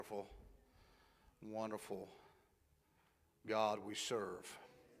wonderful, wonderful God we serve.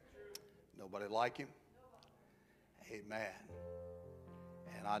 Nobody like him? Amen.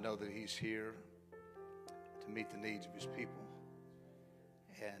 And I know that he's here to meet the needs of his people.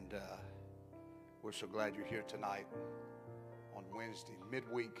 And we're so glad you're here tonight on Wednesday,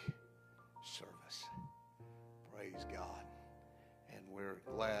 midweek service. Praise God. And we're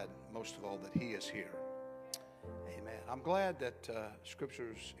glad, most of all, that he is here. Amen. I'm glad that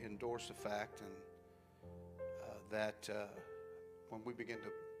Scriptures endorse the fact and that when we begin to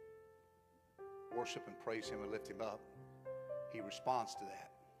worship and praise him and lift him up, he responds to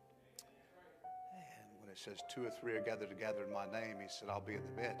that. And when it says 2 or 3 are gathered together in my name, he said, I'll be in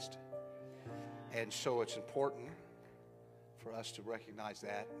the midst. And so it's important for us to recognize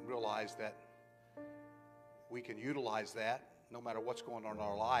that and realize that we can utilize that no matter what's going on in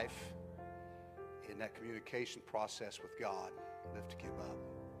our life in that communication process with God, lifting him up.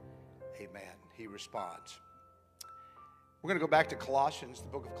 Amen. He responds. We're going to go back to Colossians, the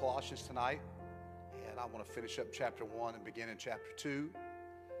book of Colossians tonight. And I want to finish up chapter 1 and begin in chapter 2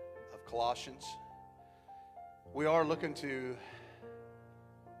 of Colossians. We are looking to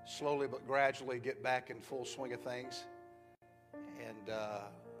slowly but gradually get back in full swing of things. And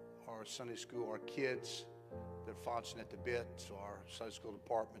our Sunday school, our kids, they're function at the bit. So our Sunday school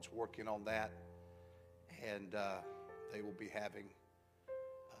department's working on that. And they will be having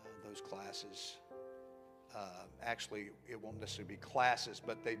those classes. Actually, it won't necessarily be classes,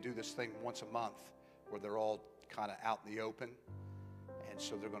 but they do this thing once a month where they're all kind of out in the open. And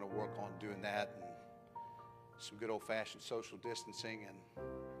so they're going to work on doing that and some good old-fashioned social distancing and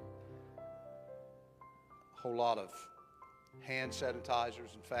a whole lot of hand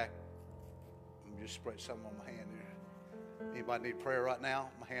sanitizers. In fact, let me just spray some on my hand here. Anybody need prayer right now?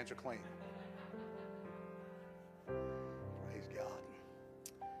 My hands are clean. Praise God.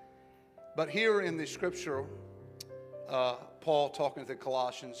 But here in the scripture, Paul talking to the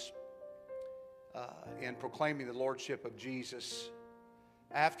Colossians and proclaiming the lordship of Jesus,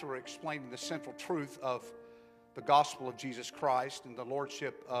 after explaining the central truth of the gospel of Jesus Christ and the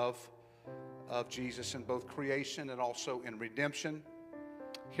lordship of Jesus in both creation and also in redemption.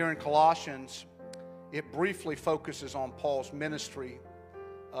 Here in Colossians, it briefly focuses on Paul's ministry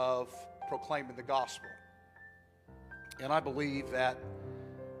of proclaiming the gospel. And I believe that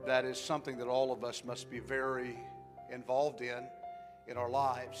that is something that all of us must be very involved in our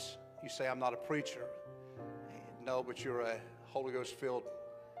lives. You say, I'm not a preacher. No, but you're a Holy Ghost-filled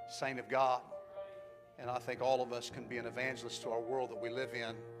saint of God. And I think all of us can be an evangelist to our world that we live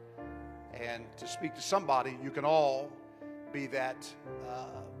in. And to speak to somebody, you can all be that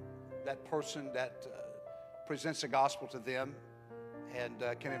person that presents the gospel to them and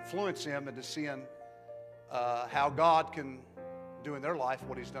can influence them into seeing how God can do in their life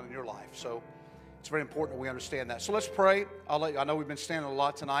what he's done in your life. So it's very important that we understand that. So let's pray. I know we've been standing a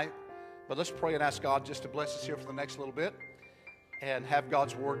lot tonight, but let's pray and ask God just to bless us here for the next little bit and have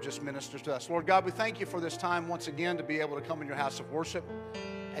God's word just minister to us. Lord God, we thank you for this time once again to be able to come in your house of worship.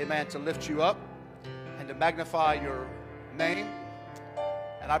 Amen. To lift you up and to magnify your name.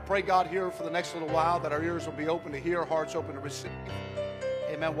 And I pray, God, here for the next little while that our ears will be open to hear, hearts open to receive.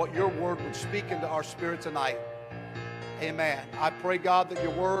 Amen. What your word would speak into our spirit tonight. Amen. I pray, God, that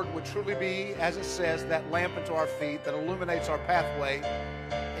your word would truly be, as it says, that lamp unto our feet that illuminates our pathway.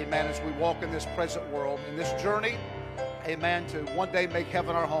 Amen. As we walk in this present world, in this journey, amen, to one day make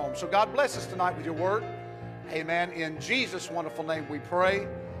heaven our home. So God bless us tonight with your word. Amen. In Jesus' wonderful name we pray.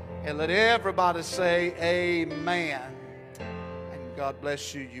 And let everybody say amen. And God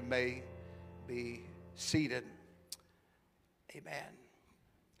bless you. You may be seated. Amen.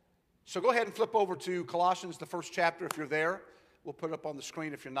 So go ahead and flip over to Colossians, the first chapter, if you're there. We'll put it up on the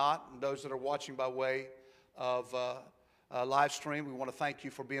screen if you're not. And those that are watching by way of live stream, we want to thank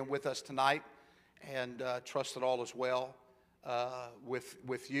you for being with us tonight and trust that all is well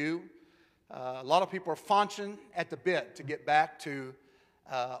with you. A lot of people are funching at the bit to get back to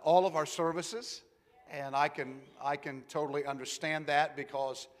all of our services. And I can totally understand that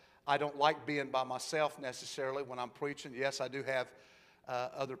because I don't like being by myself necessarily when I'm preaching. Yes, I do have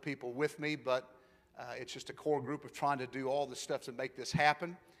other people with me, but it's just a core group of trying to do all the stuff to make this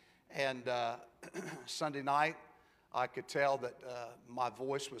happen. And Sunday night, I could tell that my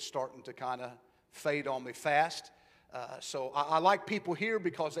voice was starting to kind of fade on me fast. So I like people here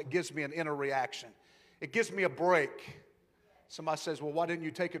because it gives me an inner reaction. It gives me a break. Somebody says, well, why didn't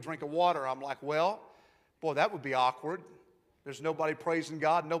you take a drink of water? I'm like, well, boy, that would be awkward. There's nobody praising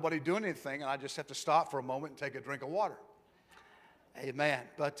God, nobody doing anything, and I just have to stop for a moment and take a drink of water. Amen.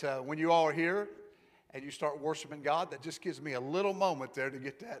 But when you all are here, and you start worshiping God, that just gives me a little moment there to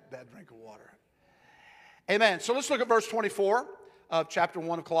get that drink of water. Amen. So let's look at verse 24 of chapter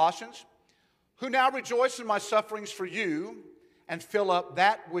 1 of Colossians. Who now rejoice in my sufferings for you, and fill up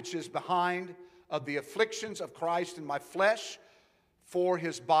that which is behind of the afflictions of Christ in my flesh for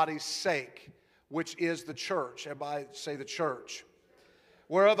his body's sake, which is the church. Everybody say the church.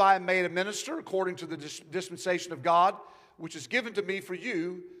 Whereof I am made a minister according to the dispensation of God, which is given to me for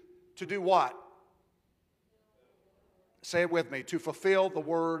you to do what? Say it with me. To fulfill the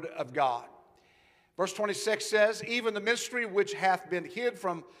word of God. Verse 26 says, even the mystery which hath been hid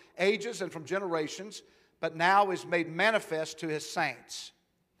from ages and from generations, but now is made manifest to his saints,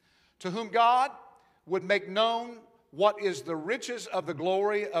 to whom God would make known what is the riches of the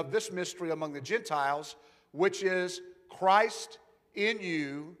glory of this mystery among the Gentiles, which is Christ in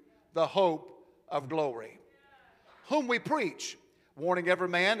you, the hope of glory, whom we preach, warning every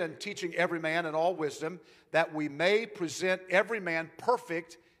man and teaching every man in all wisdom, that we may present every man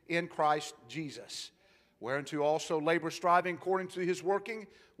perfect in Christ Jesus, whereunto also labor striving according to his working,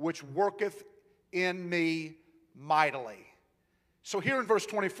 which worketh in me mightily. So here in verse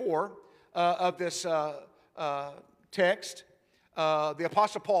 24 of this text, the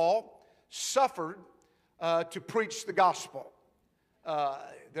Apostle Paul suffered to preach the gospel.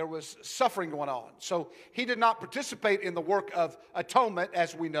 There was suffering going on. So he did not participate in the work of atonement,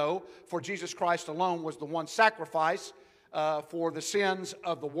 as we know, for Jesus Christ alone was the one sacrifice for the sins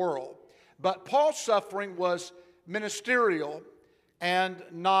of the world. But Paul's suffering was ministerial and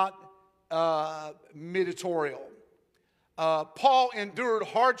not mediatorial. Paul endured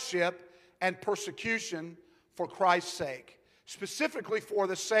hardship and persecution for Christ's sake, specifically for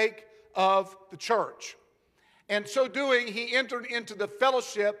the sake of the church. And so doing, he entered into the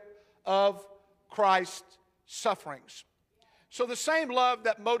fellowship of Christ's sufferings. So the same love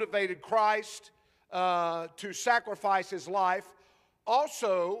that motivated Christ to sacrifice his life,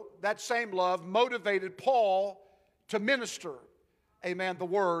 also that same love motivated Paul to minister, amen, the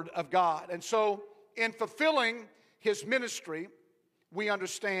word of God. And so in fulfilling his ministry, we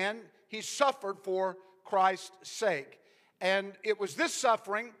understand he suffered for Christ's sake. And it was this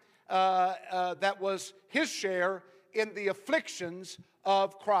suffering that was his share in the afflictions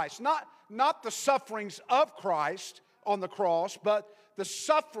of Christ. Not the sufferings of Christ on the cross, but the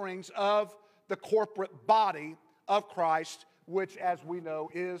sufferings of the corporate body of Christ, which, as we know,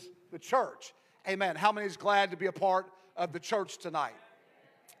 is the church. Amen. How many is glad to be a part of the church tonight?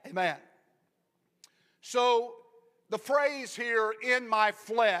 Amen. So the phrase here, in my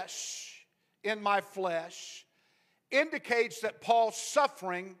flesh, indicates that Paul's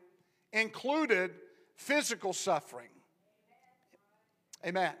suffering included physical suffering.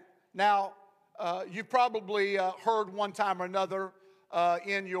 Amen. Now, you probably heard one time or another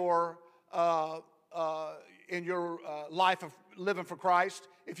in your life of living for Christ,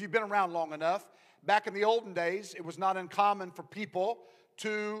 if you've been around long enough. Back in the olden days, it was not uncommon for people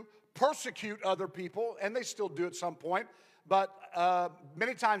to persecute other people, and they still do at some point. But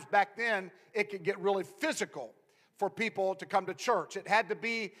many times back then, it could get really physical for people to come to church. It had to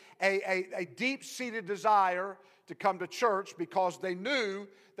be a deep-seated desire to come to church because they knew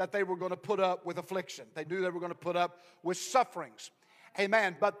that they were going to put up with affliction. They knew they were going to put up with sufferings.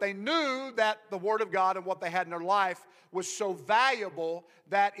 Amen. But they knew that the Word of God and what they had in their life was so valuable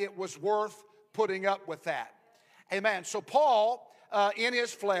that it was worth putting up with that. Amen. So Paul, in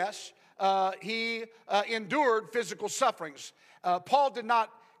his flesh, he endured physical sufferings. Paul did not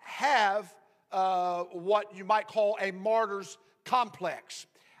have what you might call a martyr's complex.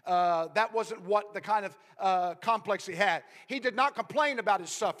 That wasn't what the kind of complex he had. He did not complain about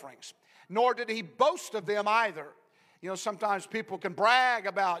his sufferings, nor did he boast of them either. You know, sometimes people can brag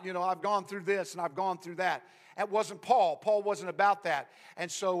about, I've gone through this and I've gone through that. That wasn't Paul. Paul wasn't about that.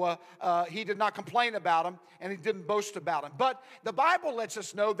 And so he did not complain about them, and he didn't boast about them. But the Bible lets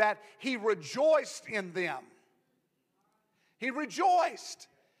us know that he rejoiced in them. He rejoiced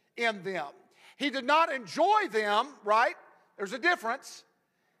in them. He did not enjoy them, right? There's a difference.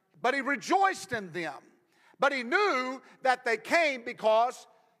 But he rejoiced in them. But he knew that they came because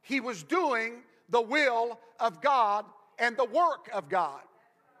he was doing the will of God and the work of God.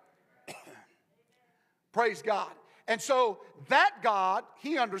 Praise God. And so that God,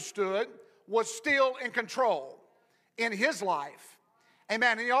 he understood, was still in control in his life.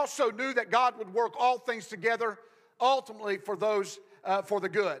 Amen. And he also knew that God would work all things together ultimately for those, for the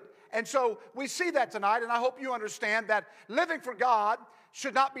good. And so we see that tonight, and I hope you understand that living for God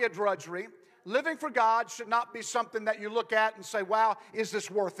should not be a drudgery. Living for God should not be something that you look at and say, wow, is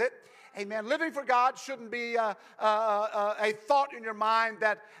this worth it? Amen. Living for God shouldn't be a thought in your mind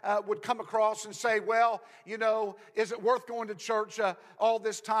that would come across and say, well, you know, is it worth going to church all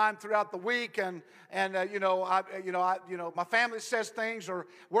this time throughout the week? And my family says things, or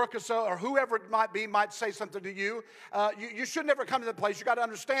work or whoever it might be might say something to you. You should never come to that place. You got to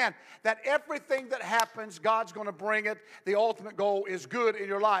understand that everything that happens, God's going to bring it. The ultimate goal is good in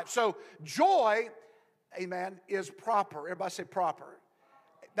your life. So joy, amen, is proper. Everybody say proper.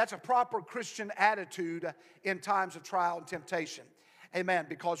 That's a proper Christian attitude in times of trial and temptation. Amen.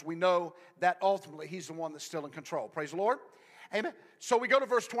 Because we know that ultimately He's the one that's still in control. Praise the Lord. Amen. So we go to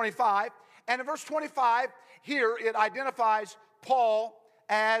verse 25. And in verse 25, here it identifies Paul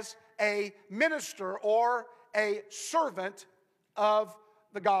as a minister or a servant of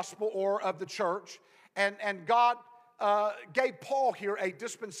the gospel or of the church. And God gave Paul here a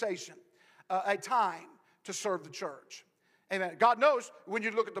dispensation, a time to serve the church. Amen. God knows when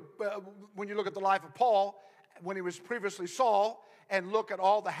you look at the life of Paul, when he was previously Saul, and look at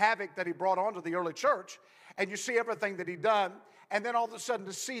all the havoc that he brought onto the early church, and you see everything that he done, and then all of a sudden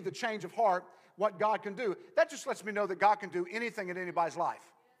to see the change of heart, what God can do. That just lets me know that God can do anything in anybody's life.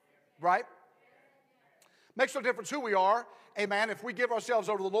 Right? Makes no difference who we are. Amen. If we give ourselves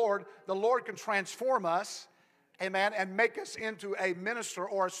over to the Lord can transform us. Amen. And make us into a minister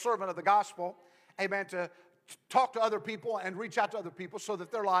or a servant of the gospel. Amen. To talk to other people and reach out to other people so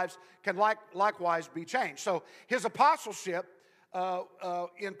that their lives can likewise be changed. So his apostleship,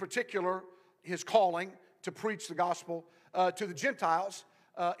 in particular, his calling to preach the gospel to the Gentiles,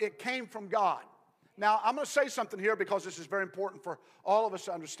 it came from God. Now, I'm going to say something here because this is very important for all of us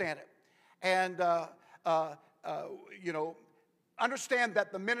to understand it. And, understand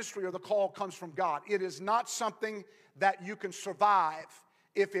that the ministry or the call comes from God. It is not something that you can survive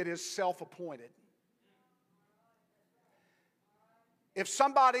if it is self-appointed. If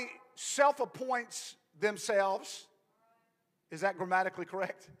somebody self-appoints themselves, is that grammatically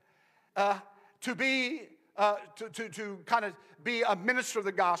correct? To kind of be a minister of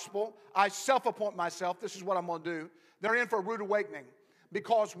the gospel, I self-appoint myself. This is what I'm going to do. They're in for a rude awakening,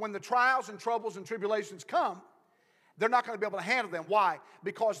 because when the trials and troubles and tribulations come, they're not going to be able to handle them. Why?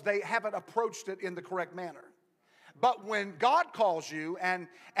 Because they haven't approached it in the correct manner. But when God calls you and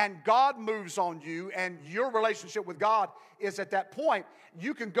God moves on you and your relationship with God is at that point,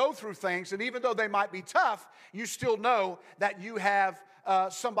 you can go through things, and even though they might be tough, you still know that you have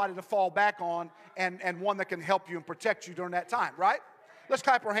somebody to fall back on and one that can help you and protect you during that time, right? Let's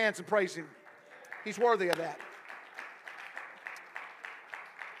clap our hands and praise Him. He's worthy of that.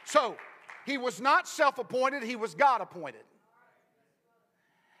 So, he was not self-appointed, he was God-appointed.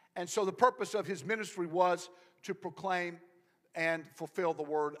 And so the purpose of his ministry was to proclaim and fulfill the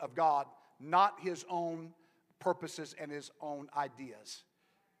word of God, not his own purposes and his own ideas.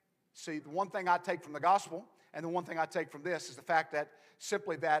 See, the one thing I take from the gospel and the one thing I take from this is the fact that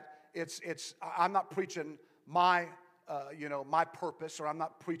simply that I'm not preaching my purpose, or I'm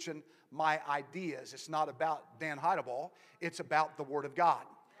not preaching my ideas. It's not about Dan Heideball. It's about the word of God.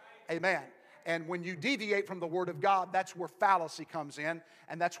 Amen. And when you deviate from the word of God, that's where fallacy comes in,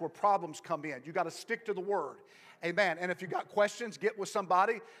 and that's where problems come in. You got to stick to the word. Amen. And if you got questions, get with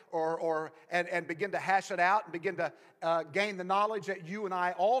somebody and begin to hash it out and begin to gain the knowledge that you and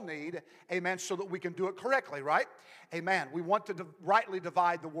I all need. Amen. So that we can do it correctly, right? Amen. We want to rightly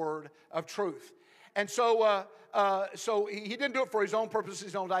divide the word of truth. And so he didn't do it for his own purposes,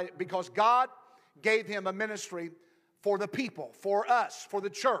 his own idea, because God gave him a ministry for the people, for us, for the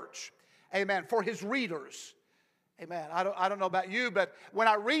church. Amen. For his readers. Amen. I don't know about you, but when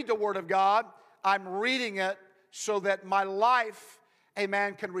I read the word of God, I'm reading it so that my life,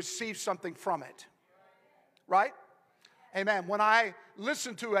 amen, can receive something from it. Right? Amen. When I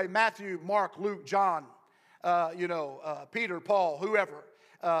listen to a Matthew, Mark, Luke, John, Peter, Paul, whoever,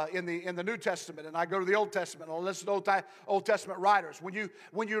 in the New Testament, and I go to the Old Testament and I listen to Old Testament writers.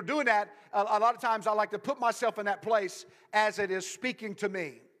 When you're doing that, a lot of times I like to put myself in that place as it is speaking to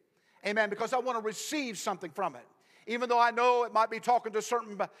me. Amen, because I want to receive something from it. Even though I know it might be talking to a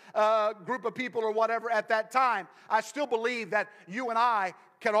certain group of people or whatever at that time, I still believe that you and I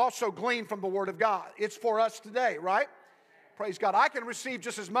can also glean from the Word of God. It's for us today, right? Praise God. I can receive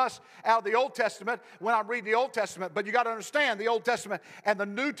just as much out of the Old Testament when I'm reading the Old Testament, but you got to understand the Old Testament and the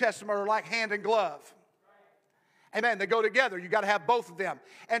New Testament are like hand and glove. Amen. They go together. You got to have both of them.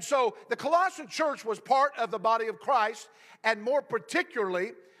 And so the Colossian church was part of the body of Christ, and more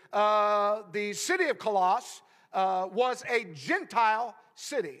particularly, the city of Colossus was a Gentile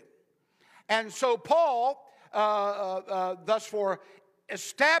city. And so Paul, thus for,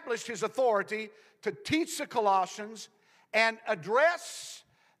 established his authority to teach the Colossians and address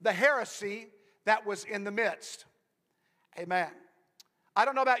the heresy that was in the midst. Amen. I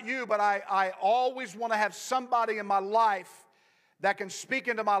don't know about you, but I always want to have somebody in my life that can speak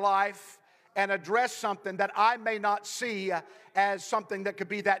into my life and address something that I may not see as something that could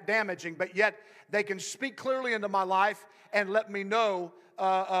be that damaging, but yet they can speak clearly into my life and let me know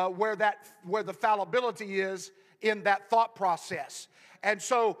where the fallibility is in that thought process. And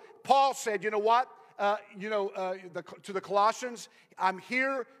so Paul said, you know what? To the Colossians, I'm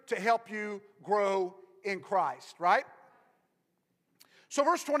here to help you grow in Christ, right? So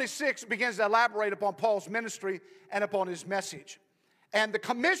verse 26 begins to elaborate upon Paul's ministry and upon his message. And the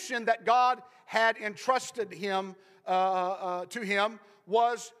commission that God had entrusted him to him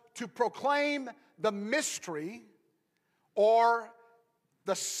was to proclaim the mystery or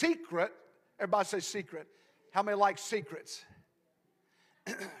the secret. Everybody say secret. How many like secrets?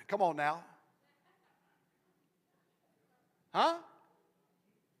 Come on now. Huh?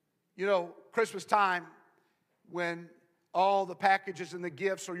 You know, Christmas time, when all the packages and the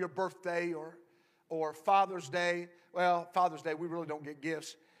gifts, or your birthday, or Father's Day. Well, Father's Day, we really don't get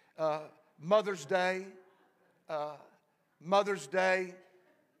gifts. Mother's Day.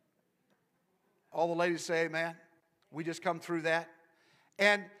 All the ladies say amen. We just come through that.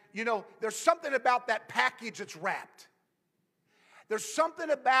 And, you know, there's something about that package that's wrapped. There's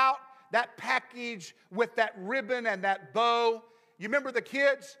something about that package with that ribbon and that bow. You remember the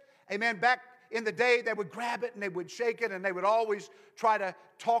kids? Amen. Back in the day, they would grab it and they would shake it, and they would always try to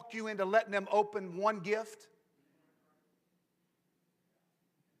talk you into letting them open one gift.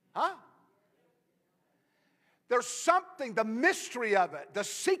 Huh? There's something, the mystery of it, the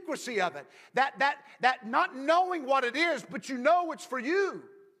secrecy of it, that not knowing what it is, but you know it's for you.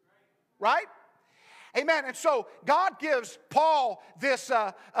 Right? Amen. And so God gives Paul this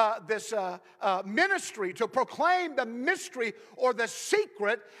ministry to proclaim the mystery or the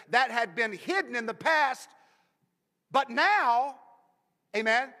secret that had been hidden in the past, but now,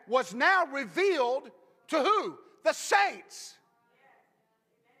 amen, was now revealed to who? The saints.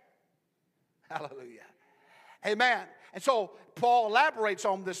 Hallelujah. Amen. And so Paul elaborates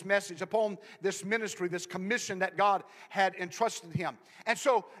on this message, upon this ministry, this commission that God had entrusted him. And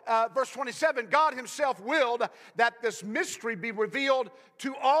so, verse 27, God himself willed that this mystery be revealed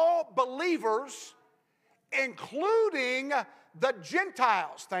to all believers, including the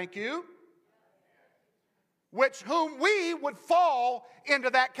Gentiles. Thank you. Whom we would fall into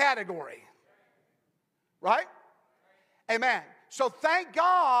that category. Right? Amen. So thank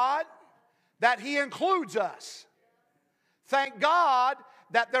God that he includes us. Thank God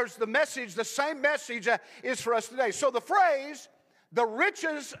that there's the message, the same message is for us today. So the phrase, the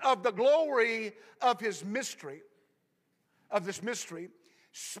riches of the glory of his mystery, of this mystery,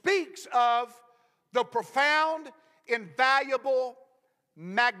 speaks of the profound, invaluable,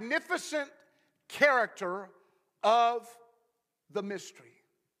 magnificent character of the mystery.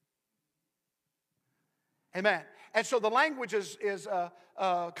 Amen. And so the language is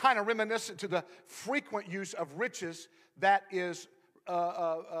kind of reminiscent to the frequent use of riches that is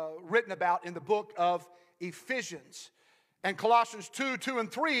written about in the book of Ephesians. And Colossians 2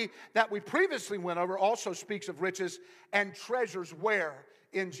 and 3 that we previously went over also speaks of riches and treasures where?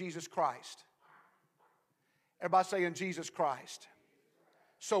 In Jesus Christ. Everybody say in Jesus Christ.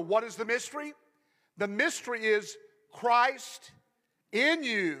 So what is the mystery? The mystery is Christ in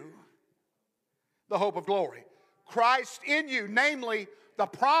you, the hope of glory. Christ in you, namely the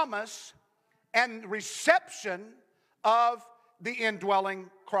promise and reception of the indwelling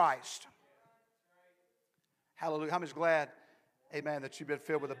Christ. Hallelujah. How many is glad, amen, that you've been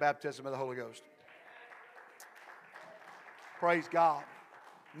filled with the baptism of the Holy Ghost? Praise God.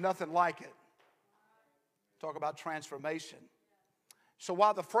 Nothing like it. Talk about transformation. So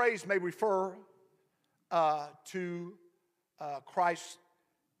while the phrase may refer to Christ's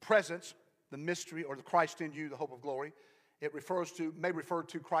presence, the mystery, or the Christ in you, the hope of glory, it may refer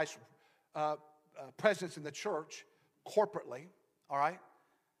to Christ's presence in the church corporately, all right?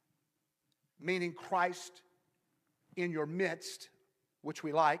 Meaning Christ in your midst, which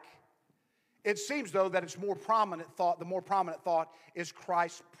we like. It seems, though, that the more prominent thought is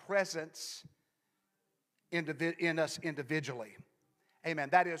Christ's presence in us individually. Amen.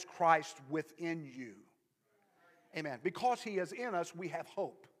 That is Christ within you. Amen. Because he is in us, we have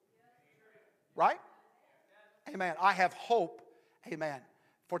hope. Right? Amen. I have hope, amen,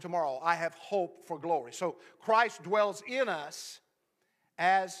 for tomorrow. I have hope for glory. So Christ dwells in us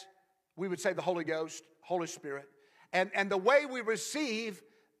as we would say the Holy Ghost, Holy Spirit. And the way we receive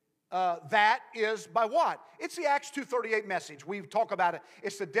that is by what? It's the Acts 2:38 message. We talk about it.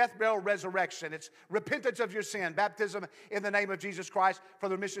 It's the death, burial, resurrection. It's repentance of your sin, baptism in the name of Jesus Christ for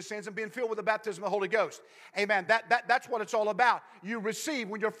the remission of sins, and being filled with the baptism of the Holy Ghost. Amen. That's what it's all about. You receive,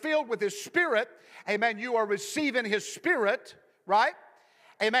 when you're filled with His Spirit, amen, you are receiving His Spirit, right?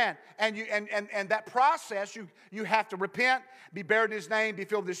 Amen. And that process, you have to repent, be buried in His name, be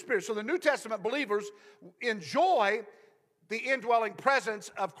filled with His Spirit. So the New Testament believers enjoy the indwelling presence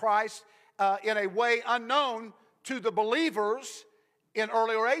of Christ in a way unknown to the believers in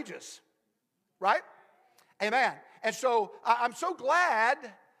earlier ages, right? Amen. And so I'm so glad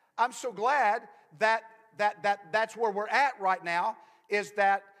that that's where we're at right now, is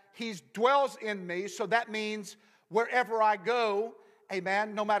that He dwells in me. So that means wherever I go,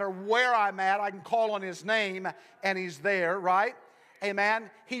 amen, no matter where I'm at, I can call on His name and He's there, right? Amen.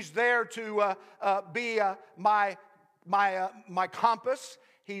 He's there to be my compass.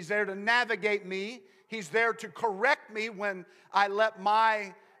 He's there to navigate me. He's there to correct me when I let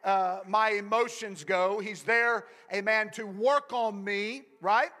my emotions go. He's there, amen, to work on me,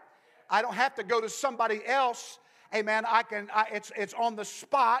 right? I don't have to go to somebody else, amen. It's on the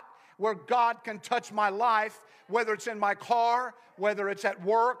spot where God can touch my life, whether it's in my car, whether it's at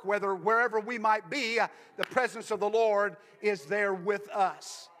work, wherever we might be. The presence of the Lord is there with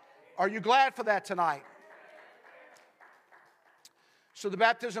us. Are you glad for that tonight? So the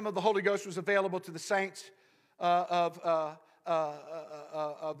baptism of the Holy Ghost was available to the saints of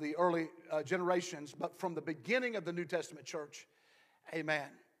the early generations, but from the beginning of the New Testament church, amen,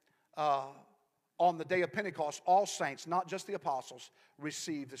 on the day of Pentecost, all saints, not just the apostles,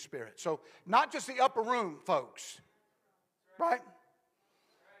 received the Spirit. So not just the upper room folks, right?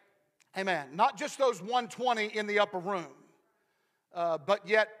 Amen. Not just those 120 in the upper room, but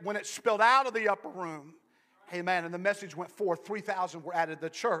yet when it spilled out of the upper room, amen, and the message went forth, 3,000 were added to the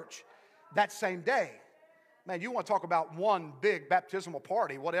church that same day. Man, you want to talk about one big baptismal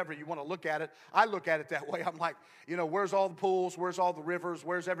party, whatever you want to look at it. I look at it that way. I'm like, where's all the pools? Where's all the rivers?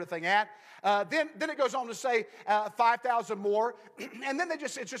 Where's everything at? Then it goes on to say 5,000 more. And then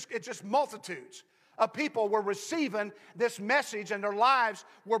it's just multitudes of people were receiving this message and their lives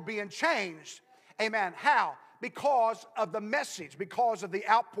were being changed. Amen. How? Because of the message, because of the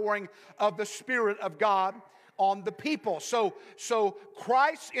outpouring of the Spirit of God on the people. So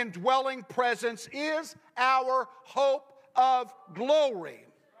Christ's indwelling presence is our hope of glory.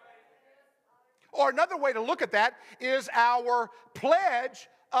 Or another way to look at that is our pledge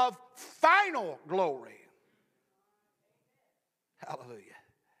of final glory. Hallelujah.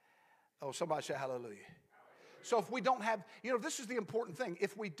 Oh, somebody say hallelujah. So if we don't have, this is the important thing.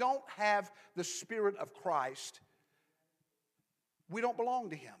 If we don't have the Spirit of Christ, we don't belong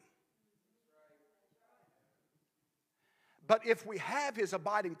to Him. But if we have His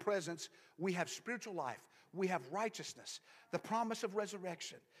abiding presence, we have spiritual life. We have righteousness, the promise of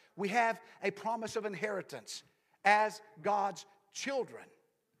resurrection. We have a promise of inheritance as God's children.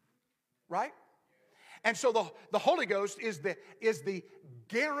 Right? And so the Holy Ghost is the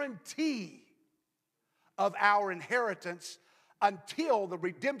guarantee of our inheritance until the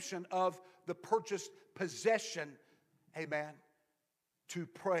redemption of the purchased possession, amen, to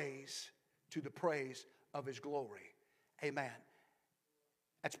the praise of His glory. Amen.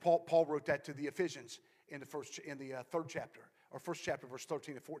 That's Paul wrote that to the Ephesians in the third chapter, or first chapter, verse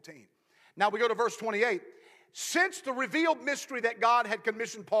 13 and 14. Now we go to verse 28. Since the revealed mystery that God had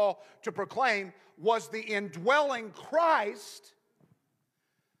commissioned Paul to proclaim was the indwelling Christ,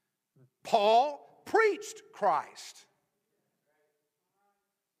 Paul preached Christ.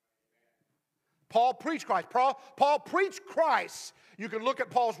 Paul preached Christ. Paul preached Christ. You can look at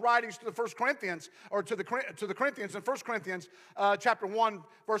Paul's writings to the 1 Corinthians, or to the Corinthians in 1 Corinthians chapter 1,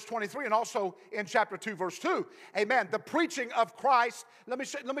 verse 23, and also in chapter 2, verse 2. Amen. The preaching of Christ, let me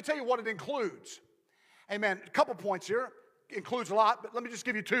tell you what it includes. Amen. A couple points here. Includes a lot, but let me just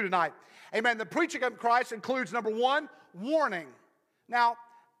give you two tonight. Amen. The preaching of Christ includes, number one, warning. Now,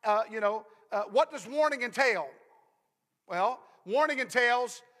 what does warning entail? Well, warning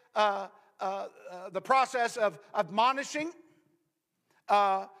entails the process of admonishing,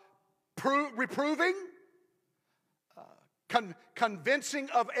 reproving, convincing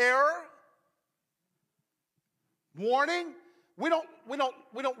of error, warning. We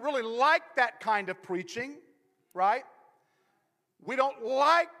don't really like that kind of preaching, right? We don't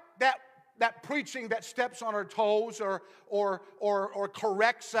like that preaching that steps on our toes or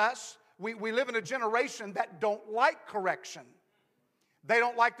corrects us. We live in a generation that don't like correction. They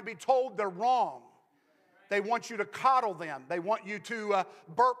don't like to be told they're wrong. They want you to coddle them. They want you to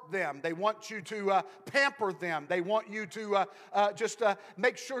burp them. They want you to pamper them. They want you to just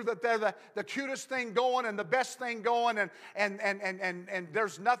make sure that they're the cutest thing going and the best thing going, and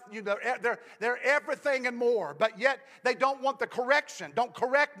there's nothing, they're everything and more. But yet they don't want the correction. Don't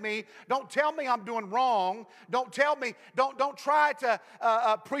correct me. Don't tell me I'm doing wrong. Don't tell me. Don't try to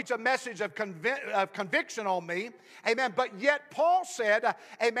preach a message of conviction on me. Amen. But yet Paul said,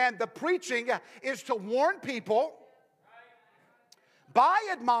 amen, the preaching is to warn people by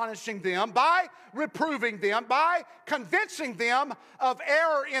admonishing them, by reproving them, by convincing them of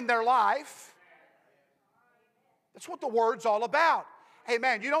error in their life. That's what the word's all about.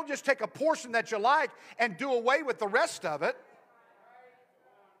 Amen. You don't just take a portion that you like and do away with the rest of it.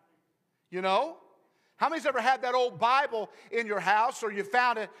 You know? How many's ever had that old Bible in your house, or you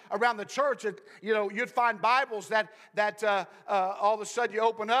found it around the church? You'd find Bibles that all of a sudden you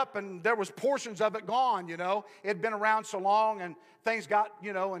open up and there was portions of it gone. It had been around so long and things got,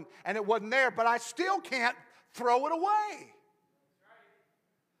 and it wasn't there. But I still can't throw it away.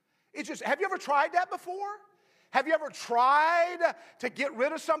 It's just, have you ever tried that before? Have you ever tried to get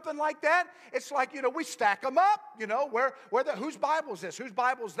rid of something like that? It's like, we stack them up, whose Bible is this? Whose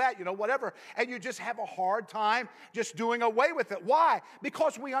Bible is that? Whatever. And you just have a hard time just doing away with it. Why?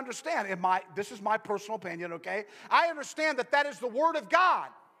 Because we understand, this is my personal opinion, okay? I understand that is the Word of God.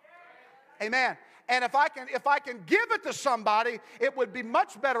 Amen. And if I can give it to somebody, it would be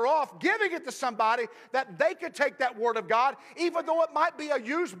much better off giving it to somebody that they could take that Word of God, even though it might be a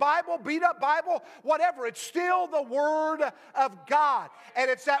used Bible, beat up Bible, whatever. It's still the Word of God.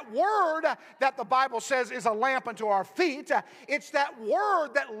 And it's that Word that the Bible says is a lamp unto our feet. It's that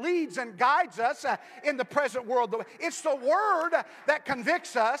Word that leads and guides us in the present world. It's the Word that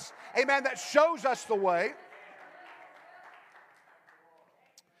convicts us, amen, that shows us the way.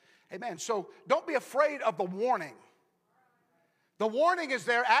 Amen. So don't be afraid of the warning. The warning is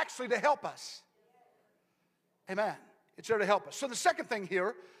there actually to help us. Amen. It's there to help us. So the second thing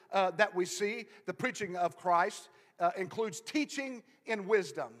here that we see, the preaching of Christ, includes teaching in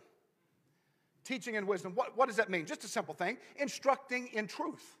wisdom. Teaching in wisdom. What does that mean? Just a simple thing. Instructing in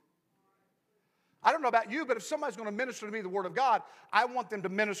truth. I don't know about you, but if somebody's going to minister to me the Word of God, I want them to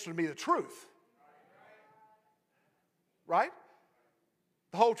minister to me the truth. Right?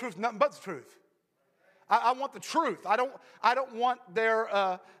 The whole truth, nothing but the truth. I want the truth. I don't want their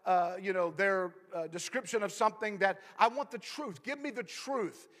description of something. That I want the truth. Give me the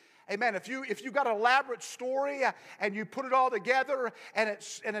truth. Amen. If you got an elaborate story and you put it all together and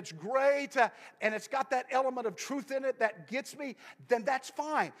it's great and it's got that element of truth in it that gets me, then that's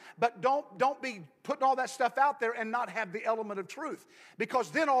fine. But don't be putting all that stuff out there and not have the element of truth, because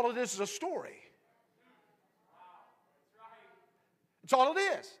then all it is a story. That's all it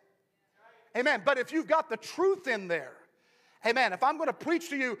is. Amen. But if you've got the truth in there, amen. If I'm going to preach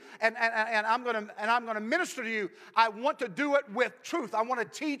to you and I'm going to minister to you, I want to do it with truth. I want to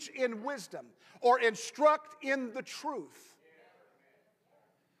teach in wisdom or instruct in the truth.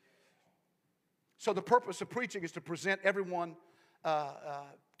 So the purpose of preaching is to present everyone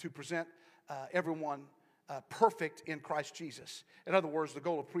perfect in Christ Jesus. In other words, the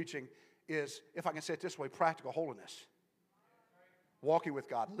goal of preaching is, if I can say it this way, practical holiness. Walking with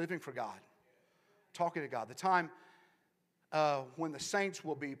God, living for God, talking to God. The time when the saints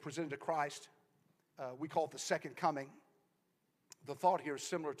will be presented to Christ, we call it the second coming. The thought here is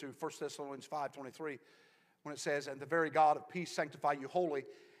similar to 1 Thessalonians 5:23, when it says, "And the very God of peace sanctify you wholly,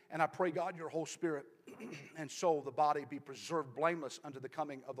 and I pray God your whole spirit and soul, the body be preserved blameless unto the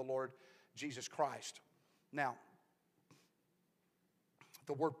coming of the Lord Jesus Christ." Now,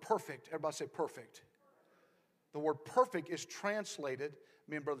 the word perfect, everybody say perfect. The word perfect is translated,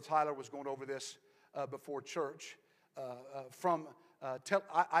 me and Brother Tyler was going over this before church, from,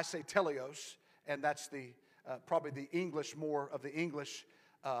 I say teleos, and that's probably the English, more of the English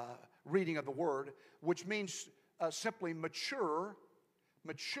reading of the word, which means simply mature,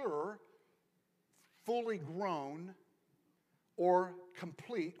 fully grown, or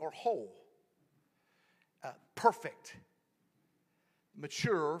complete, or whole. Perfect.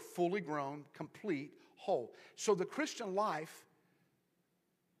 Mature, fully grown, complete, whole. So the Christian life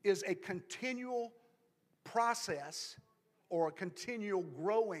is a continual process or a continual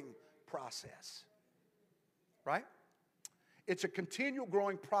growing process. Right? It's a continual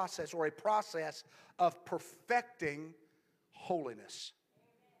growing process or a process of perfecting holiness.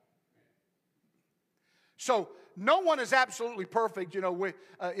 So no one is absolutely perfect.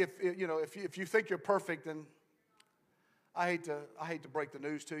 If you think you're perfect, then I hate to break the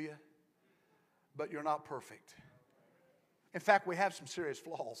news to you, but you're not perfect. In fact, we have some serious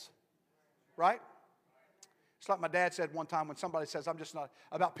flaws, right? It's like my dad said one time when somebody says, I'm just not,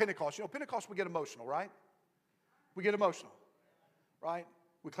 about Pentecost. You know, Pentecost, we get emotional, right? We get emotional, right?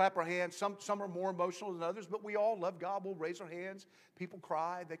 We clap our hands. Some are more emotional than others, but we all love God. We'll raise our hands. People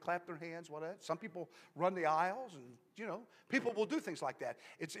cry. They clap their hands, whatever. Some people run the aisles, and, you know, people will do things like that.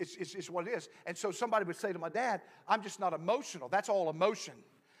 It's what it is. And so somebody would say to my dad, I'm just not emotional. That's all emotion.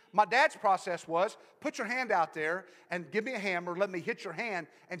 My dad's process was, put your hand out there and give me a hammer. Let me hit your hand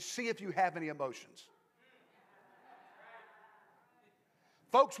and see if you have any emotions.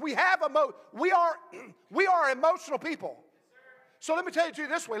 Folks, we are emotional people. So let me tell it to you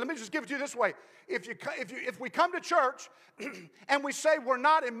this way. Let me just give it to you this way. If we come to church and we say we're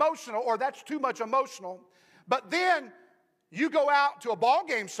not emotional or that's too much emotional, but then you go out to a ball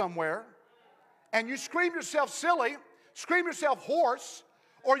game somewhere and you scream yourself silly, scream yourself hoarse,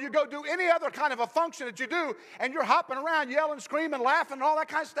 or you go do any other kind of a function that you do and you're hopping around yelling, screaming, laughing, and all that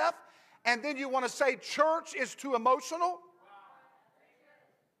kind of stuff, and then you want to say church is too emotional.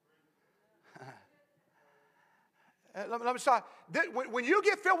 Let me start. When you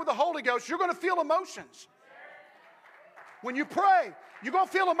get filled with the Holy Ghost, you're going to feel emotions. When you pray, you're going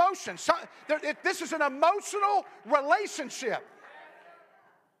to feel emotions. This is an emotional relationship.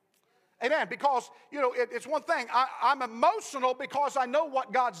 Amen. Because, you know, it's one thing. I'm emotional because I know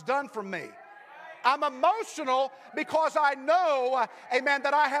what God's done for me. I'm emotional because I know, amen,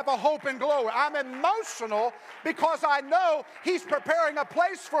 that I have a hope and glory. I'm emotional because I know He's preparing a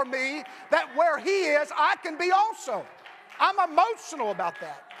place for me that where He is, I can be also. I'm emotional about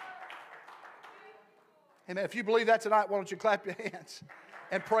that. Amen. If you believe that tonight, why don't you clap your hands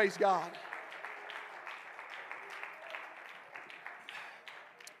and praise God.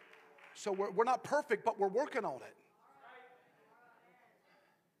 So we're not perfect, but we're working on it.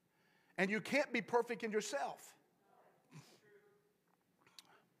 And you can't be perfect in yourself.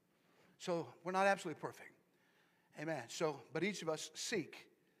 So we're not absolutely perfect. Amen. So, but each of us seek,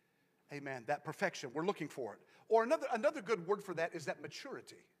 amen, that perfection. We're looking for it. Or another good word for that is that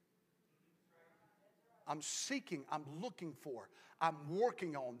maturity. I'm seeking, I'm looking for, I'm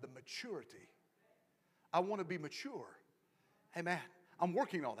working on the maturity. I want to be mature. Amen. I'm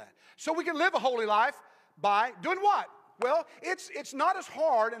working on that. So we can live a holy life by doing what? Well, it's not as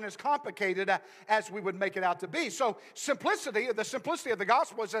hard and as complicated as we would make it out to be. So the simplicity of the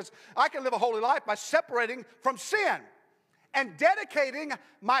gospel says I can live a holy life by separating from sin and dedicating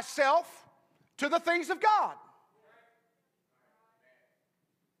myself to the things of God.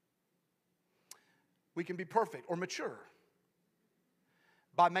 We can be perfect or mature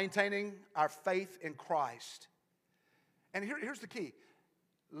by maintaining our faith in Christ. And here's the key.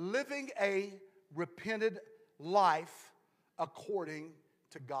 Living a repented life according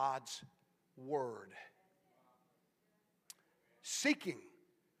to God's Word. Seeking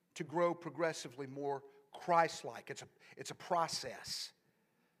to grow progressively more Christ-like. It's a process.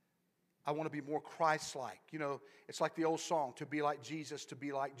 I want to be more Christ-like. You know, it's like the old song, to be like Jesus, to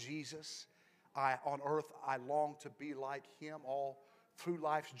be like Jesus. On earth, I long to be like Him all through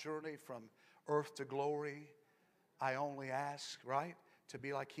life's journey from earth to glory. I only ask, right, to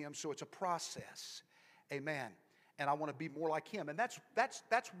be like Him. So it's a process. Amen. And I want to be more like Him. And that's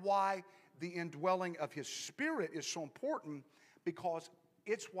why the indwelling of His Spirit is so important, because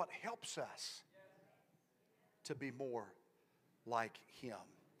it's what helps us to be more like Him.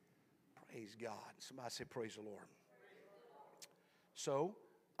 Praise God. Somebody say, praise the Lord. So,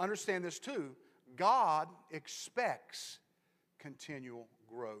 understand this too. God expects continual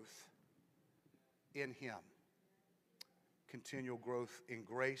growth in Him. Continual growth in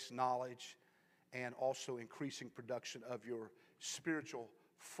grace, knowledge, and also increasing production of your spiritual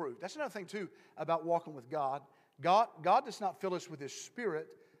fruit. That's another thing too about walking with God. God does not fill us with His Spirit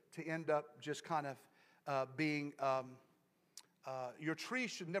to end up just kind of being, your tree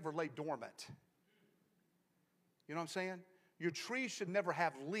should never lay dormant. You know what I'm saying? Your tree should never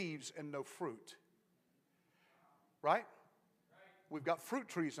have leaves and no fruit. Right? We've got fruit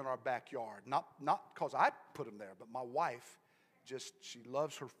trees in our backyard. Not because I put them there, but my wife she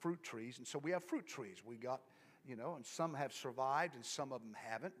loves her fruit trees. And so we have fruit trees. We got, you know, and some have survived and some of them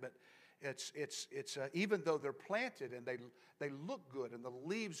haven't. But it's even though they're planted and they look good and the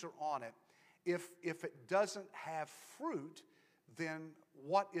leaves are on it, if it doesn't have fruit, then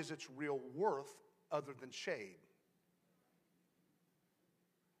what is its real worth other than shade?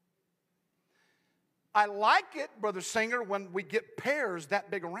 I like it, Brother Singer, when we get pears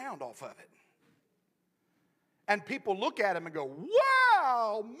that big around off of it. And people look at them and go,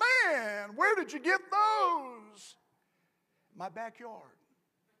 wow, man, where did you get those? My backyard.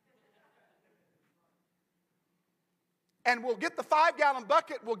 And we'll get the 5-gallon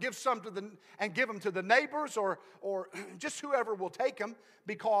bucket, we'll give some and give them to the neighbors or just whoever will take them,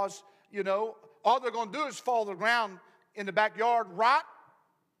 because, all they're going to do is fall to the ground in the backyard, rot,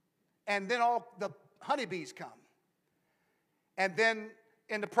 and then all the honeybees come. And then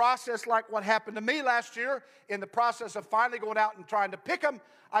in the process, like what happened to me last year, in the process of finally going out and trying to pick them,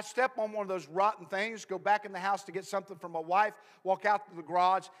 I step on one of those rotten things, go back in the house to get something from my wife, walk out to the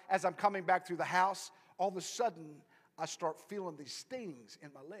garage. As I'm coming back through the house, all of a sudden, I start feeling these stings in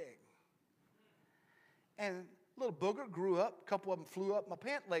my leg. And a little booger grew up. A couple of them flew up my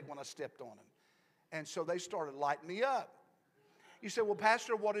pant leg when I stepped on them. And so they started lighting me up. You say, well,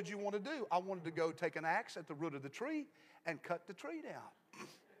 Pastor, what did you want to do? I wanted to go take an axe at the root of the tree and cut the tree down.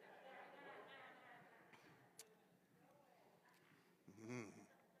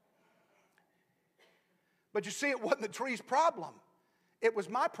 But you see, it wasn't the tree's problem. It was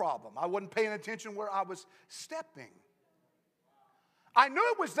my problem. I wasn't paying attention where I was stepping. I knew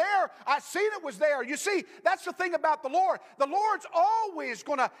it was there. I seen it was there. You see, that's the thing about the Lord. The Lord's always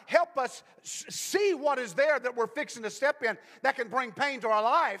going to help us see what is there that we're fixing to step in that can bring pain to our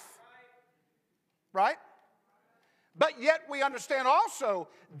life. Right? But yet we understand also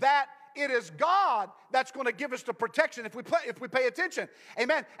that it is God that's going to give us the protection if we pay attention.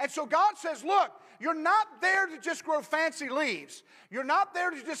 Amen. And so God says, look, you're not there to just grow fancy leaves. You're not there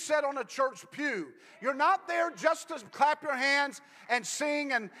to just sit on a church pew. You're not there just to clap your hands and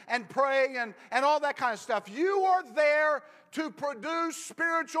sing and pray and all that kind of stuff. You are there to produce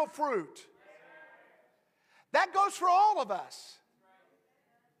spiritual fruit. That goes for all of us.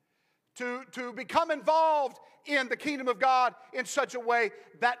 To become involved in the kingdom of God in such a way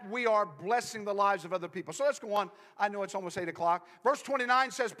that we are blessing the lives of other people. So let's go on. I know it's almost 8 o'clock. Verse 29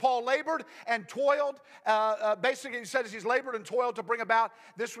 says, Paul labored and toiled. Basically, he says he's labored and toiled to bring about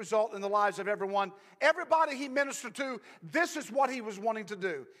this result in the lives of everyone. Everybody he ministered to, this is what he was wanting to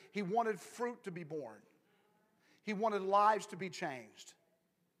do. He wanted fruit to be born. He wanted lives to be changed.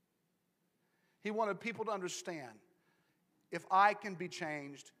 He wanted people to understand, if I can be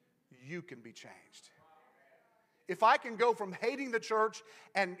changed, you can be changed. If I can go from hating the church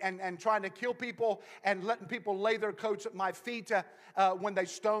and trying to kill people and letting people lay their coats at my feet when they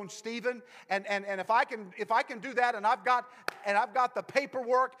stoned Stephen, and if I can do that, and I've got the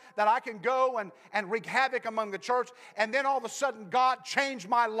paperwork that I can go and wreak havoc among the church, and then all of a sudden God changed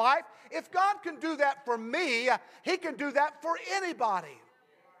my life. If God can do that for me, He can do that for anybody.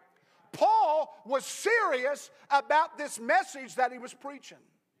 Paul was serious about this message that he was preaching.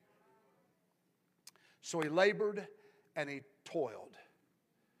 So he labored and he toiled.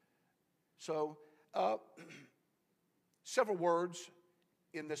 So several words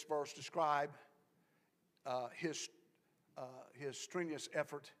in this verse describe his strenuous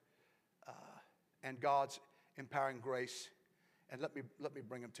effort and God's empowering grace. And let me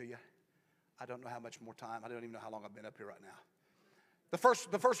bring them to you. I don't know how much more time. I don't even know how long I've been up here right now. The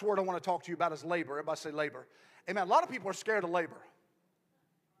first word I want to talk to you about is labor. Everybody say labor. Amen. A lot of people are scared of labor.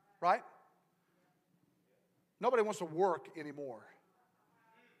 Right? Nobody wants to work anymore.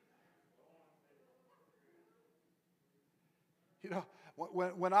 You know,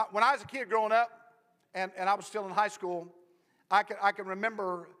 when I was a kid growing up, and I was still in high school, I can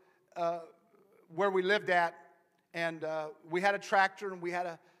remember where we lived at, and we had a tractor, and we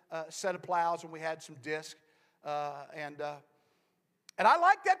had a set of plows, and we had some discs, and I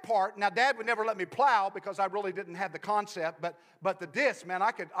liked that part. Now, Dad would never let me plow because I really didn't have the concept. But the disc, man,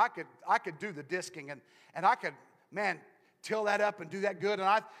 I could do the disking, and I could, man, till that up and do that good.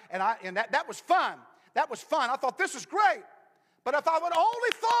 And that was fun. That was fun. I thought, this is great. But if I would only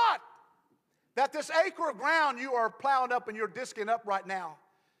thought that this acre of ground you are plowing up and you're disking up right now,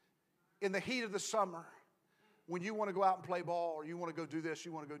 in the heat of the summer, when you want to go out and play ball, or you want to go do this,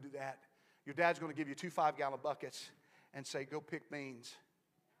 you want to go do that, your dad's going to give you 2 5-gallon buckets and say, go pick beans.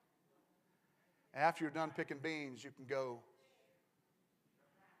 And after you're done picking beans, you can go.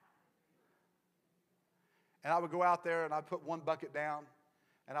 And I would go out there and I'd put one bucket down,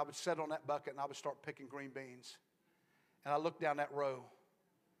 and I would sit on that bucket and I would start picking green beans. And I looked down that row,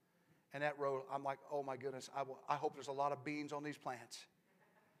 and that row, I'm like, oh my goodness, I hope there's a lot of beans on these plants.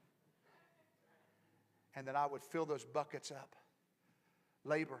 And then I would fill those buckets up.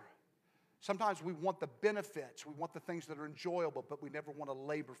 Labor. Sometimes we want the benefits. We want the things that are enjoyable, but we never want to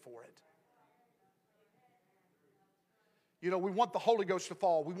labor for it. You know, we want the Holy Ghost to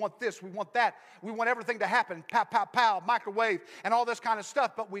fall. We want this. We want that. We want everything to happen. Pow, pow, pow, microwave, and all this kind of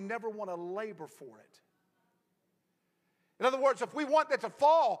stuff, but we never want to labor for it. In other words, if we want that to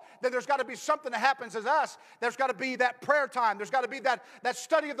fall, then there's got to be something that happens as us. There's got to be that prayer time. There's got to be that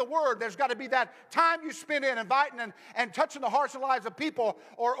study of the Word. There's got to be that time you spend in inviting and touching the hearts and lives of people,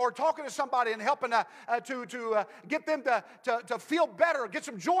 or talking to somebody and helping to get them to feel better, get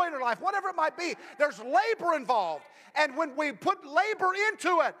some joy in their life, whatever it might be. There's labor involved. And when we put labor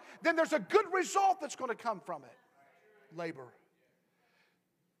into it, then there's a good result that's going to come from it. Labor.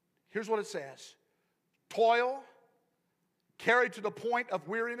 Here's what it says. Toil, carried to the point of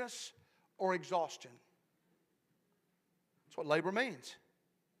weariness or exhaustion. That's what labor means.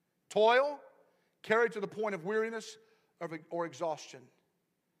 Toil, carried to the point of weariness or exhaustion.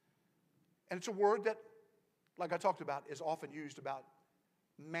 And it's a word that, like I talked about, is often used about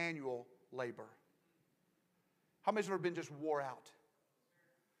manual labor. How many have ever been just wore out?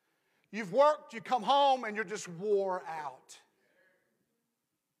 You've worked, you come home, and you're just wore out.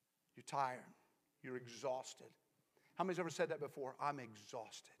 You're tired. You're exhausted. How many's ever said that before? I'm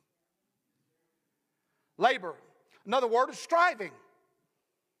exhausted. Labor. Another word is striving.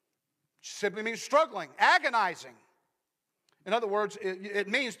 Simply means struggling, agonizing. In other words, it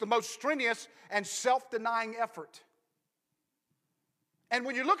means the most strenuous and self-denying effort. And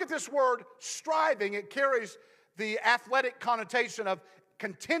when you look at this word, striving, it carries the athletic connotation of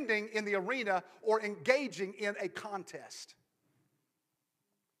contending in the arena or engaging in a contest.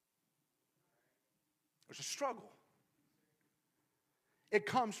 There's a struggle. It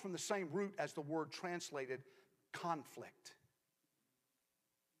comes from the same root as the word translated conflict.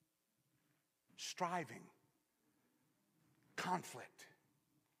 Striving. Conflict.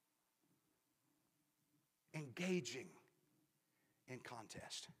 Engaging in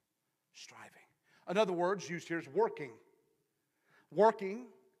contest. Striving. Another word used here is working. Working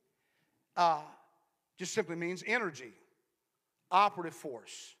just simply means energy, operative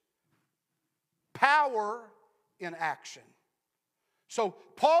force, power in action. So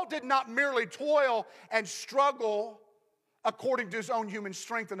Paul did not merely toil and struggle according to his own human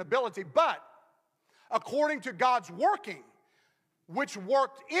strength and ability, but according to God's working, which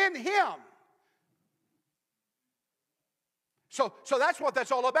worked in him. So that's what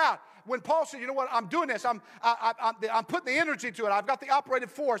that's all about. When Paul said, you know what, I'm doing this, I'm putting the energy to it, I've got the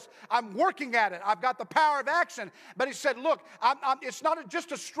operative force, I'm working at it, I've got the power of action. But he said, look, it's not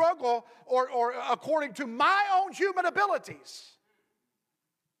just a struggle or according to my own human abilities.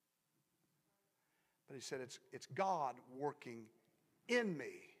 But he said, it's God working in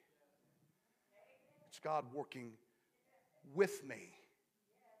me. It's God working with me.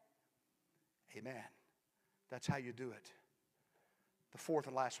 Amen. That's how you do it. The fourth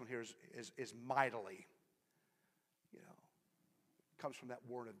and last one here is mightily. You know, it comes from that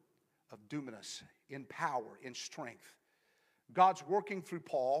word of dunamis, in power, in strength. God's working through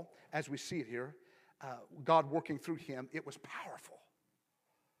Paul, as we see it here. God working through him. It was powerful.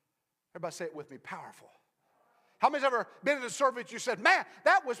 Everybody say it with me, powerful. How many's ever been in a service you said, man,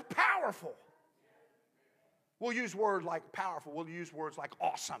 that was powerful? We'll use words like powerful. We'll use words like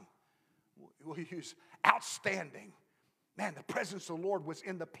awesome. We'll use outstanding. Man, the presence of the Lord was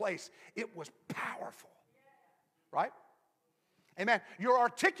in the place. It was powerful. Right? Amen. You're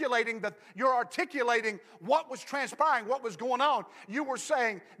articulating what was transpiring, what was going on. You were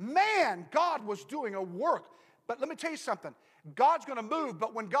saying, man, God was doing a work. But let me tell you something. God's going to move,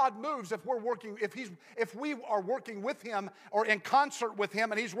 but when God moves, if we are working with him or in concert with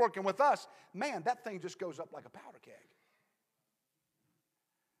him and he's working with us, man, that thing just goes up like a powder keg.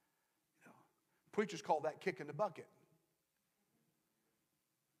 You know, preachers call that kicking the bucket.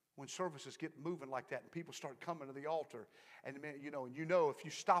 When services get moving like that and people start coming to the altar, and you know if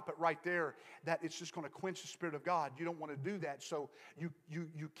you stop it right there, that it's just going to quench the Spirit of God. You don't want to do that, so you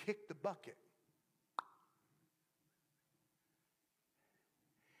kick the bucket.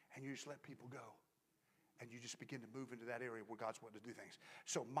 And you just let people go. And you just begin to move into that area where God's wanting to do things.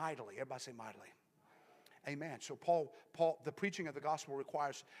 So mightily, everybody say mightily. Amen. So Paul, the preaching of the gospel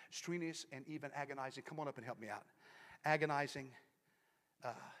requires strenuous and even agonizing. Come on up and help me out. Agonizing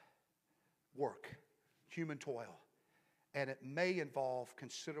work, human toil. And it may involve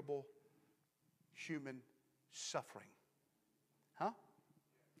considerable human suffering. Huh?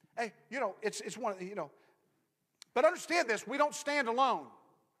 Hey, it's one of the, but understand this, we don't stand alone.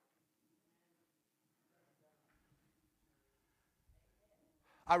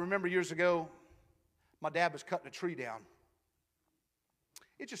 I remember years ago, my dad was cutting a tree down.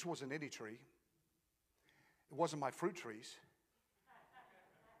 It just wasn't any tree. It wasn't my fruit trees.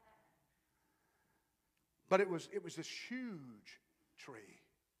 But it was this huge tree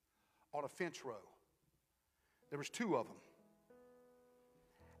on a fence row. There was 2 of them.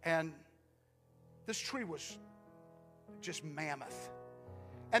 And this tree was just mammoth.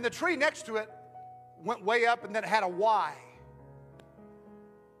 And the tree next to it went way up, and then it had a Y.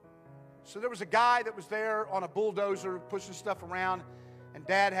 So there was a guy that was there on a bulldozer pushing stuff around, and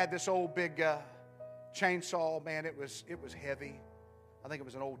Dad had this old big chainsaw. Man, it was heavy. I think it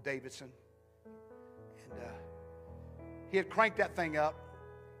was an old Davidson. And he had cranked that thing up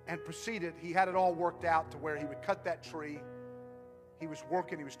and proceeded. He had it all worked out to where he would cut that tree. He was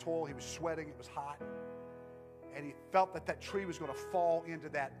working, he was toiling, he was sweating, it was hot. And he felt that that tree was going to fall into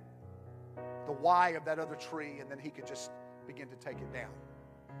the Y of that other tree, and then he could just begin to take it down.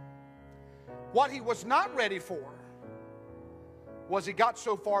 What he was not ready for was he got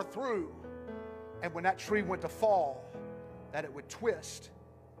so far through, and when that tree went to fall, that it would twist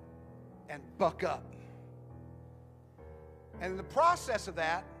and buck up. And in the process of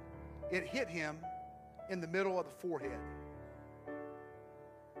that, it hit him in the middle of the forehead.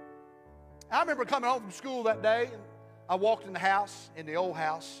 I remember coming home from school that day, and I walked in the house, in the old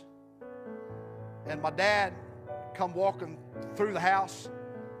house, and my dad come walking through the house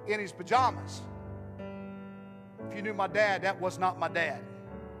in his pajamas. If you knew my dad, that was not my dad.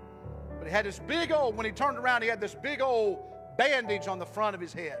 But he had this big old, when he turned around, he had this big old bandage on the front of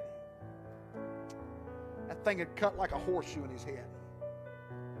his head. That thing had cut like a horseshoe in his head.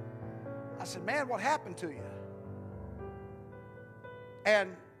 I said, man, what happened to you? And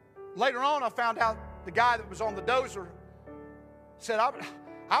later on, I found out the guy that was on the dozer said,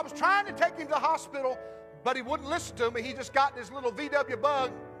 I was trying to take him to the hospital, but he wouldn't listen to me. He just got this little VW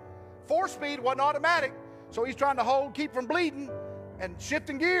Bug, 4-speed, wasn't automatic. So he's trying to keep from bleeding and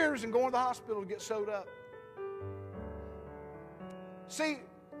shifting gears and going to the hospital to get sewed up. See,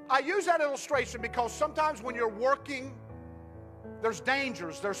 I use that illustration because sometimes when you're working, there's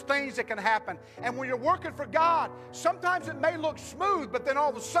dangers, there's things that can happen. And when you're working for God, sometimes it may look smooth, but then all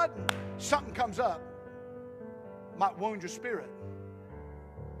of a sudden, something comes up. Might wound your spirit.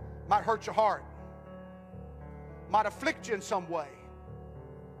 Might hurt your heart. Might afflict you in some way.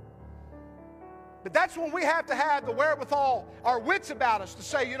 But that's when we have to have the wherewithal, our wits about us to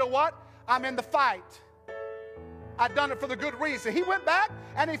say, you know what? I'm in the fight. I've done it for the good reason. He went back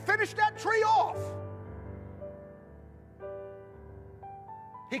and he finished that tree off.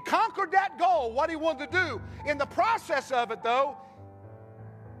 He conquered that goal, what he wanted to do. In the process of it, though,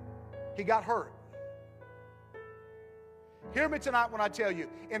 he got hurt. Hear me tonight when I tell you,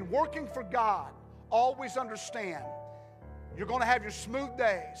 in working for God, always understand, you're going to have your smooth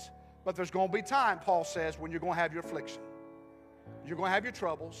days, but there's going to be time, Paul says, when you're going to have your affliction. You're going to have your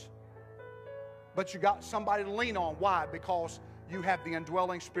troubles, but you got somebody to lean on. Why? Because you have the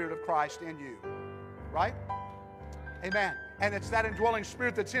indwelling Spirit of Christ in you. Right? Amen. And it's that indwelling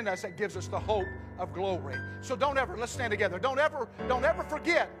Spirit that's in us that gives us the hope of glory. So don't ever, let's stand together. Don't ever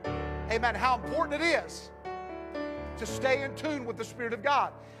forget, amen, how important it is to stay in tune with the Spirit of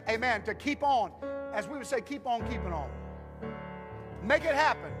God. Amen. To keep on, as we would say, keep on keeping on. Make it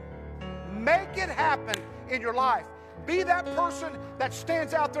happen. Make it happen in your life. Be that person that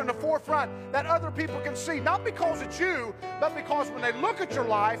stands out there in the forefront that other people can see. Not because it's you, but because when they look at your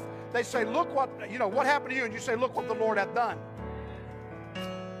life, they say, look what happened to you? And you say, look what the Lord hath done.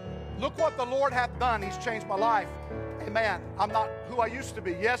 Look what the Lord hath done. He's changed my life. Amen. I'm not who I used to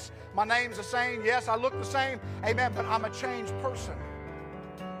be. Yes, my name's the same. Yes, I look the same. Amen. But I'm a changed person.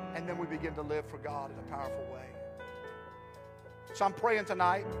 And then we begin to live for God in a powerful way. So I'm praying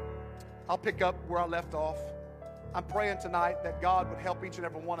tonight. I'll pick up where I left off. I'm praying tonight that God would help each and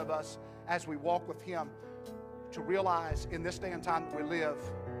every one of us as we walk with Him to realize in this day and time that we live,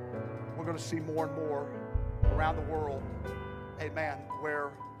 we're going to see more and more around the world, amen, where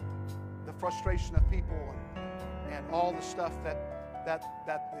the frustration of people and all the stuff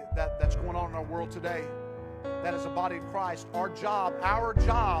that's going on in our world today, that as a body of Christ, our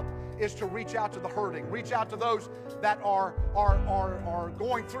job is to reach out to the hurting, reach out to those that are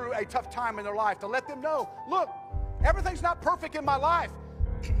going through a tough time in their life, to let them know, look, everything's not perfect in my life,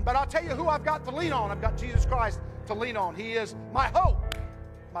 but I'll tell you who I've got to lean on. I've got Jesus Christ to lean on. He is my hope,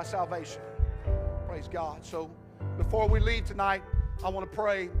 my salvation. Praise God. So before we leave tonight, I want to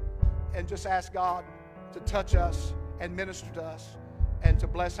pray and just ask God to touch us and minister to us and to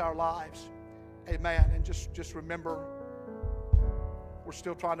bless our lives. Amen. And just remember, we're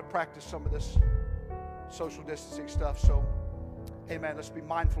still trying to practice some of this social distancing stuff. So, amen, let's be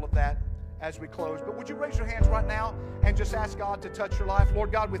mindful of that as we close. But would you raise your hands right now and just ask God to touch your life?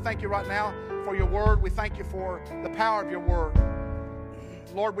 Lord God, we thank you right now for your word. We thank you for the power of your word.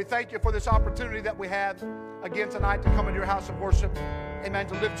 Lord, we thank you for this opportunity that we have again tonight to come into your house of worship. Amen,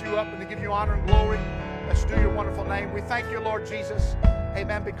 to lift you up and to give you honor and glory. Let's do your wonderful name. We thank you, Lord Jesus.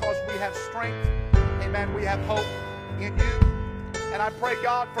 Amen, because we have strength. Amen, we have hope in you. And I pray,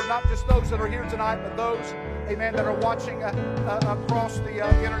 God, for not just those that are here tonight, but those, amen, that are watching across the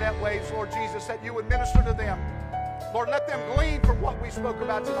internet waves, Lord Jesus, that you would minister to them. Lord, let them glean from what we spoke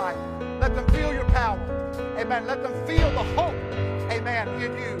about tonight. Let them feel your power. Amen. Let them feel the hope, amen,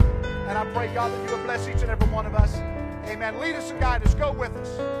 in you. And I pray, God, that you would bless each and every one of us. Amen. Lead us and guide us. Go with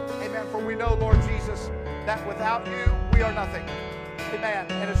us. Amen. For we know, Lord Jesus, that without you, we are nothing. Amen.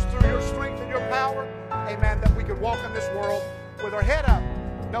 And it's through your strength and your power, amen, that we can walk in this world with our head up,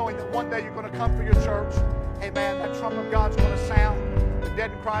 knowing that one day you're going to come for your church. Amen. That trump of God's going to sound. The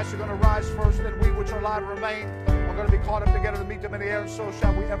dead in Christ are going to rise first, and we which are alive remain. We're going to be caught up together to meet them in the air, and so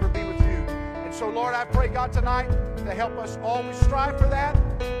shall we ever be with you. And so, Lord, I pray, God, tonight to help us always strive for that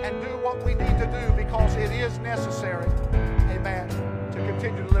and do what we need to do, because it is necessary, amen, to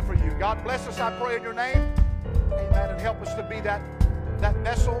continue to live for you. God bless us, I pray, in your name. Amen. And help us to be that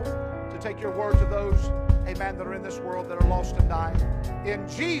vessel to take your word to those, amen, that are in this world that are lost and dying. In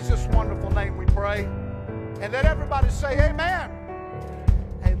Jesus' wonderful name we pray. And let everybody say amen.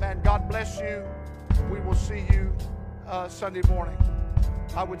 Amen. God bless you. We will see you Sunday morning.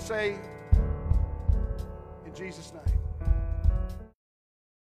 I would say, in Jesus' name.